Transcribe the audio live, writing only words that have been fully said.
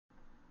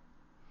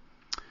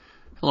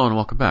Hello and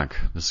welcome back.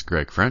 This is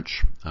Greg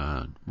French.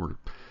 We're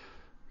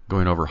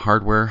going over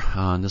hardware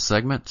in this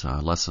segment,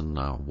 lesson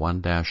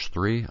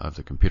 1-3 of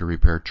the Computer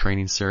Repair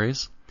Training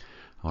Series.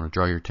 I want to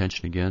draw your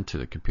attention again to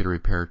the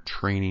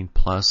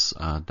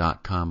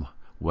computerrepairtrainingplus.com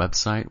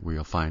website where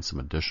you'll find some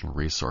additional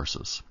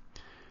resources.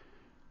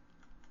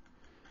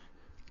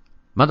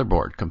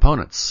 Motherboard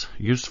components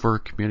used for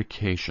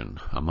communication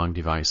among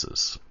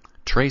devices.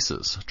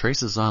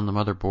 Traces on the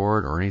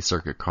motherboard or any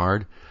circuit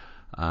card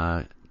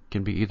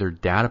can be either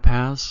data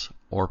paths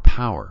or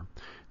power.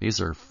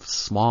 These are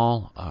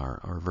small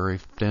or very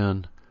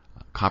thin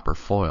copper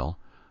foil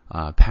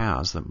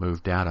paths that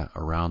move data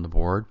around the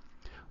board,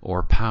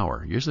 or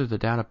power. Usually the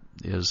data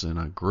is in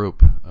a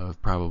group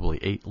of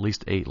probably at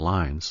least 8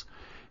 lines,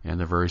 and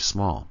they're very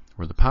small,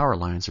 where the power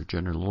lines are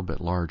generally a little bit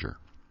larger.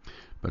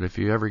 But if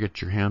you ever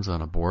get your hands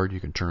on a board, you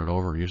can turn it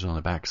over, and usually on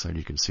the back side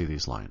you can see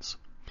these lines.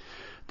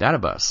 Data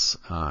bus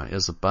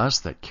is a bus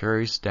that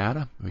carries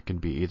data. It can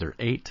be either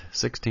 8,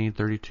 16,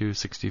 32,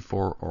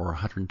 64, or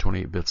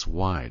 128 bits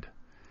wide.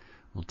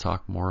 We'll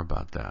talk more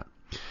about that.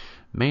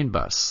 Main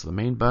bus. The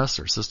main bus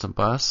or system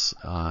bus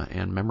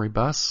and memory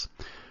bus.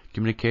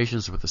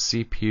 Communications with the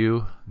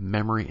CPU,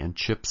 memory, and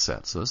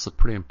chipset. So this is a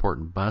pretty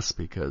important bus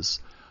because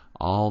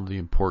all the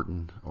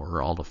important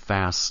or all the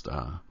fast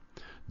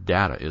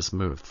data is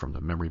moved from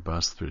the memory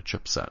bus through the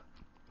chipset.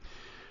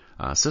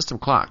 System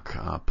clock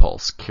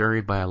pulse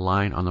carried by a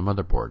line on the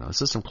motherboard. Now, the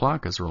system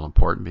clock is real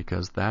important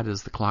because that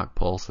is the clock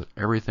pulse that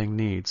everything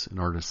needs in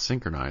order to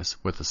synchronize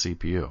with the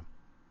CPU.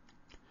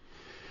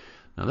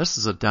 Now, this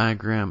is a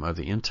diagram of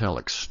the Intel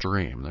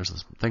Extreme. There's some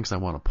things I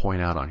want to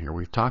point out on here.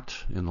 We've talked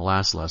in the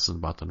last lesson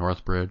about the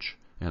North Bridge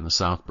and the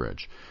South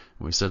Bridge.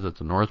 We said that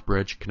the North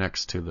Bridge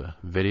connects to the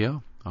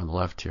video on the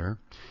left here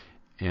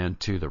and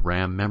to the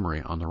RAM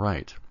memory on the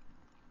right.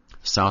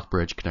 South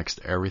Bridge connects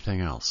to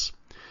everything else.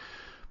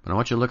 But I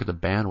want you to look at the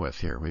bandwidth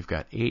here. We've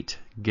got 8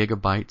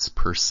 gigabytes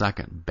per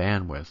second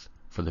bandwidth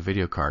for the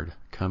video card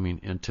coming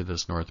into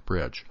this North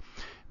Bridge.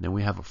 And then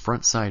we have a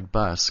front side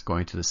bus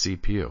going to the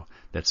CPU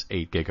that's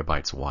 8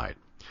 gigabytes wide.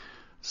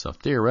 So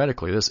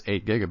theoretically, this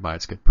 8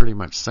 gigabytes could pretty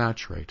much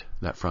saturate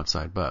that front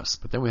side bus.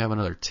 But then we have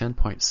another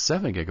 10.7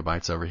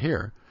 gigabytes over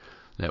here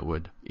that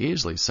would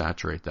easily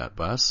saturate that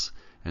bus.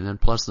 And then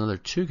plus another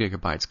 2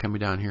 gigabytes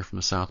coming down here from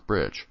the South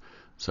Bridge.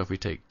 So if we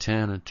take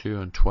 10 and 2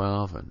 and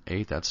 12 and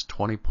 8, that's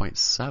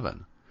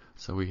 20.7.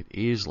 So we could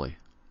easily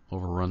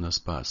overrun this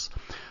bus.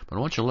 But I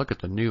want you to look at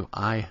the new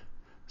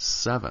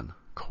i7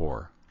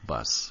 core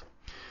bus.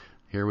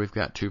 Here we've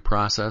got 2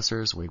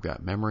 processors. We've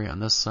got memory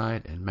on this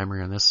side and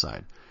memory on this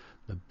side.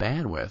 The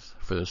bandwidth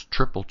for this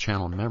triple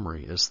channel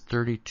memory is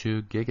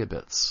 32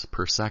 gigabits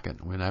per second.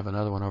 We have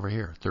another one over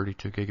here,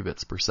 32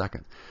 gigabits per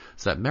second.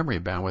 So that memory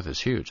bandwidth is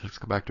huge. Let's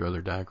go back to our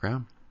other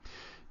diagram.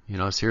 You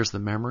notice here's the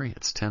memory.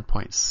 It's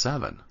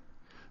 10.7.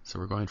 So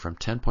we're going from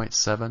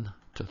 10.7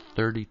 to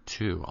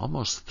 32,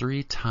 almost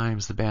 3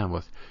 times the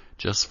bandwidth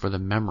just for the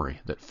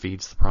memory that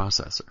feeds the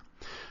processor.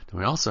 Then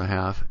we also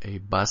have a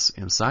bus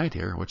inside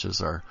here, which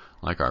is our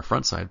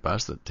front side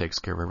bus that takes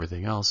care of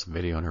everything else,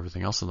 video and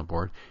everything else on the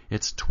board.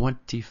 It's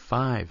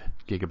 25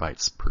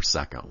 gigabytes per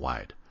second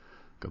wide.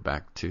 Go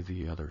back to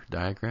the other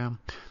diagram.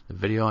 The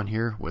video on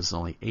here was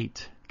only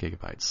 8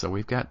 gigabytes. So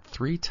we've got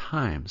 3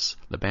 times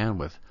the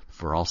bandwidth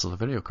for also the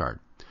video card.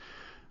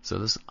 So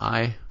this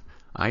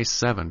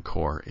i7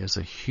 core is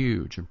a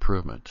huge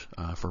improvement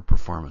for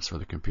performance for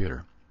the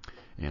computer,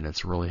 and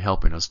it's really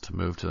helping us to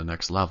move to the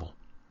next level.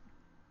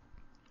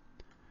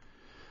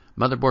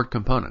 Motherboard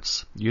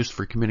components used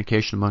for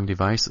communication among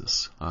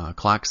devices.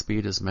 Clock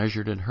speed is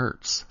measured in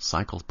hertz,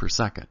 cycles per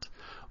second.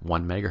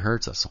 1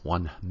 megahertz, that's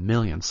 1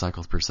 million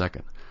cycles per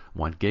second.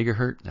 1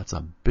 gigahertz, that's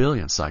 1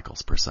 billion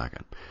cycles per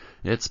second.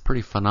 It's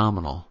pretty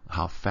phenomenal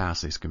how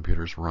fast these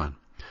computers run.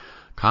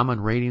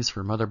 Common ratings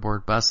for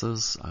motherboard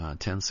buses,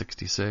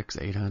 1066,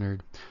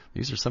 800.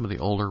 These are some of the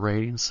older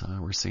ratings.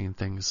 We're seeing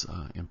things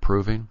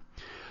improving.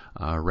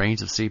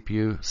 Range of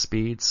CPU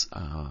speeds,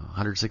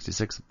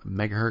 166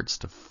 megahertz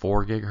to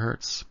 4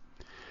 gigahertz.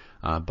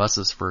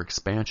 Buses for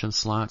expansion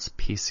slots,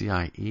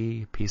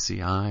 PCIe,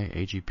 PCI,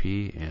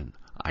 AGP, and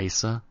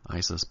ISA.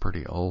 ISA is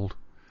pretty old.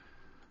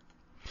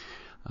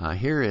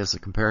 Here is a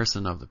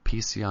comparison of the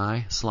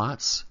PCI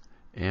slots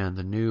and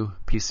the new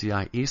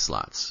PCIe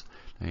slots.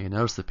 Now you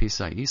notice the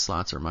PCIe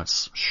slots are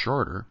much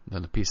shorter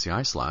than the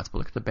PCI slots, but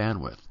look at the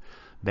bandwidth.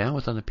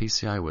 Bandwidth on the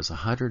PCI was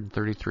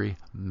 133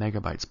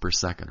 megabytes per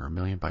second, or a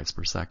million bytes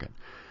per second.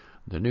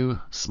 The new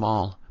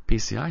small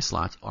PCI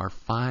slots are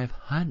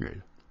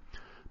 500,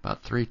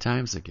 about 3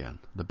 times again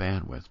the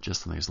bandwidth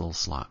just in these little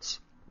slots.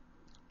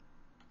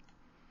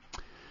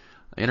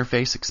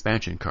 Interface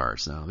expansion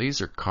cards. Now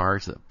these are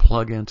cards that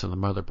plug into the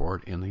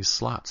motherboard in these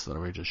slots that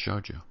I just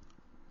showed you.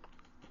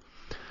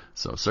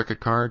 So circuit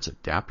cards,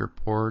 adapter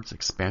ports,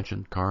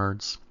 expansion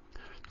cards.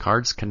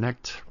 Cards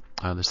connect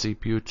the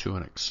CPU to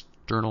an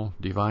external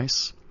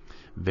device.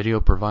 Video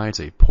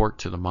provides a port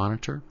to the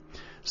monitor.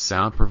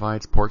 Sound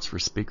provides ports for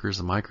speakers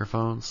and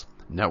microphones.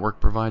 Network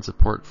provides a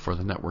port for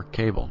the network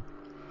cable.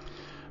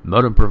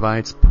 Modem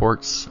provides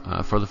ports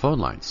for the phone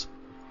lines.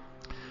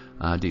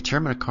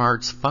 Determine a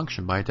card's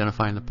function by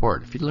identifying the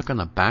port. If you look on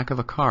the back of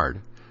a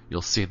card,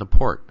 you'll see the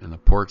port, and the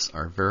ports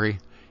are very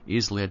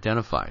easily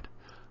identified.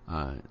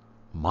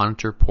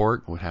 Monitor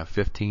port would have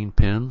 15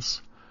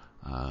 pins.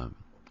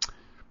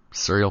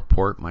 Serial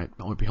port might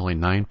be only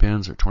 9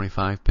 pins or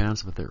 25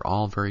 pins, but they're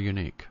all very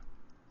unique.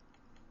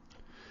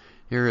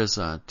 Here is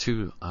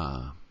two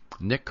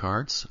NIC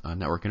cards,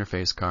 network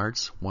interface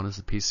cards. One is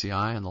the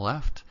PCI on the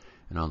left,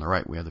 and on the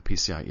right we have the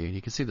PCIe. And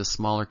you can see the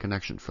smaller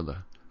connection for the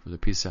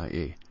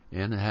PCIe,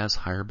 and it has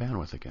higher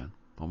bandwidth again,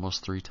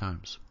 almost 3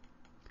 times.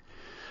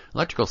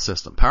 Electrical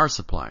system, power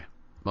supply,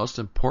 most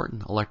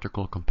important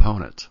electrical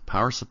component.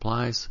 Power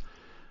supplies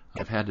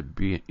have had to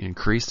be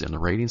increased in the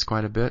ratings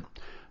quite a bit.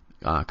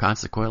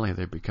 Consequently,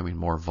 they're becoming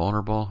more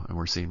vulnerable, and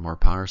we're seeing more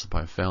power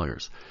supply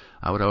failures.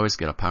 I would always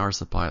get a power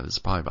supply that's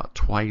probably about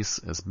twice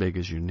as big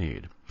as you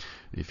need.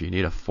 If you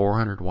need a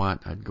 400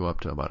 watt, I'd go up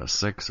to about a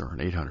 6 or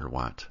an 800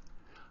 watt.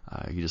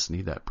 You just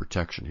need that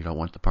protection. You don't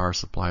want the power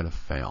supply to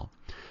fail.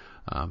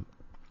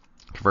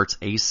 Converts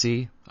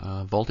AC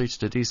voltage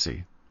to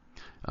DC.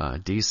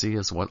 DC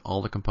is what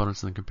all the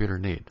components in the computer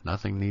need.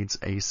 Nothing needs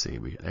AC.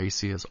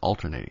 AC is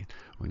alternating.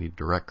 We need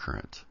direct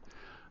current.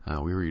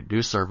 We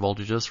reduce our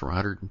voltages from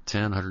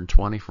 110,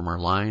 120 from our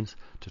lines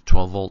to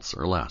 12 volts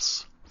or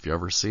less. If you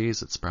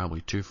overseas, it's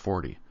probably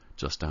 240,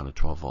 just down to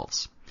 12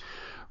 volts.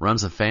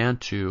 Runs a fan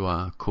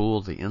to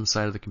cool the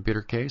inside of the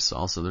computer case.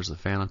 Also, there's a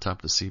fan on top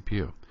of the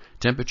CPU.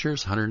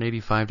 Temperatures,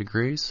 185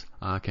 degrees,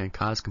 can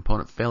cause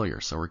component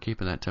failure, so we're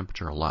keeping that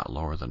temperature a lot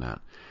lower than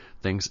that.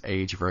 Things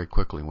age very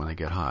quickly when they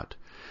get hot.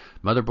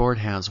 Motherboard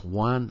has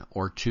 1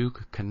 or 2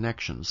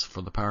 connections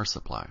for the power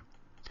supply.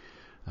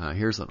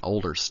 Here's an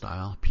older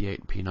style, P8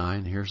 and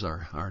P9. Here's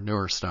our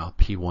newer style,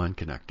 P1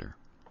 connector.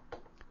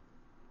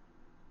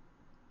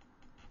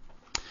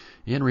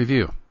 In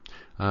review,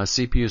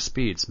 CPU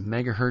speeds,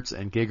 megahertz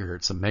and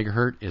gigahertz. A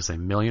megahertz is a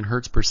million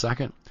hertz per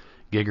second.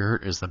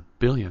 Gigahertz is a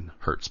billion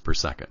hertz per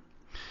second.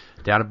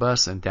 Data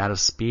bus and data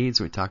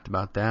speeds, we talked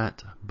about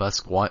that.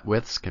 Bus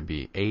widths can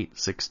be 8,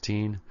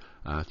 16,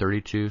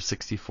 32,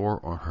 64,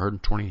 or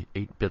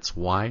 128 bits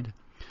wide.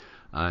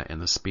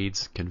 And the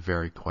speeds can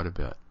vary quite a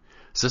bit.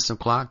 System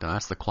clock,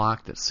 that's the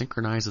clock that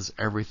synchronizes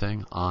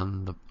everything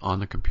on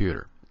the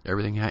computer.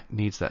 Everything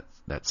needs that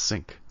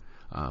sync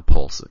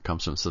pulse that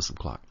comes from the system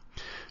clock.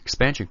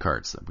 Expansion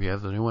cards, we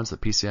have the new ones, the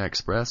PCI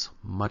Express,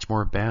 much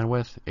more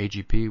bandwidth.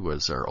 AGP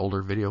was our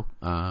older video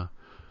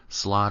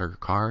slot or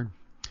card,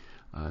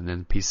 and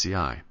then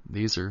PCI.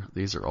 These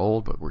are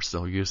old, but we're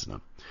still using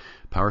them.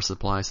 Power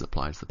supply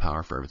supplies the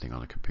power for everything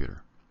on the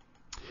computer.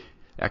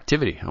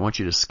 Activity, I want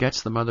you to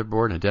sketch the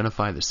motherboard and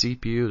identify the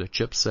CPU, the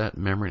chipset,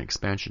 memory, and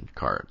expansion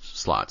card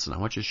slots. And I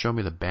want you to show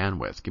me the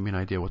bandwidth. Give me an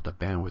idea what the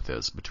bandwidth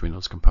is between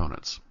those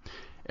components.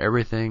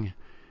 Everything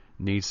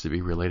needs to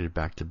be related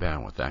back to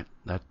bandwidth.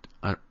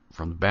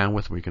 From the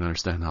bandwidth, we can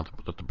understand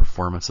what the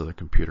performance of the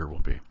computer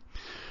will be. I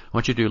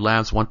want you to do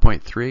Labs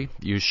 1.3.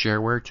 Use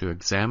shareware to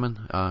examine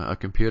a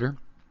computer.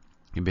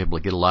 You'll be able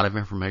to get a lot of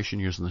information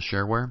using the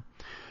shareware.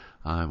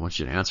 I want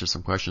you to answer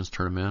some questions,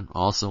 turn them in.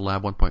 Also,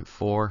 Lab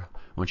 1.4.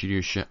 I want you to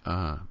use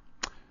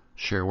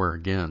shareware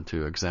again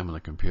to examine the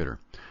computer.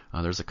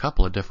 There's a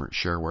couple of different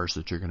sharewares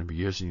that you're going to be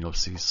using. You'll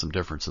see some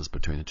differences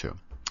between the two.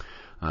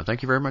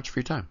 Thank you very much for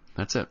your time.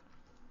 That's it.